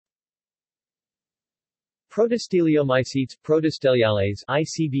Protosteliomycetes protosteliales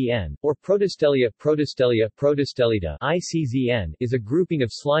ICBN, or Protostelia Protostelida ICZN, is a grouping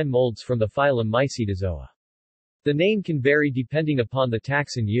of slime molds from the phylum Mycetozoa. The name can vary depending upon the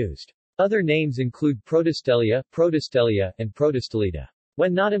taxon used. Other names include Protostelia, and Protostelida.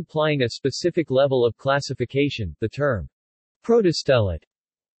 When not implying a specific level of classification, the term protostellid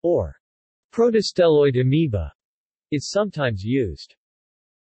or protosteloid amoeba is sometimes used.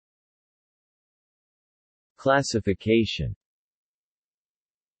 Classification.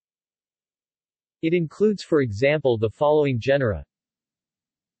 It includes, for example, the following genera: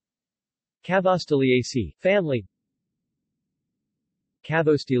 Cavosteliaceae, family;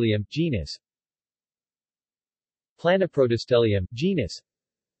 Cavostelium, genus; Planoprotostelium, genus;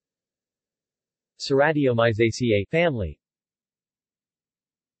 Ceratiomyzaceae, family;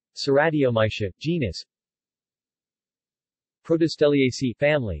 Ceratiomycia, genus; Protosteliaceae,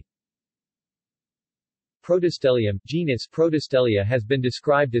 family. Protostelium, genus. Protostelia has been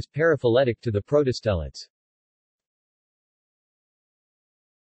described as paraphyletic to the protostelids.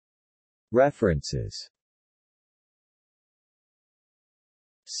 References.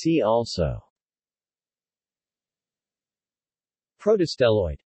 See also: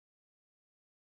 Protosteloid.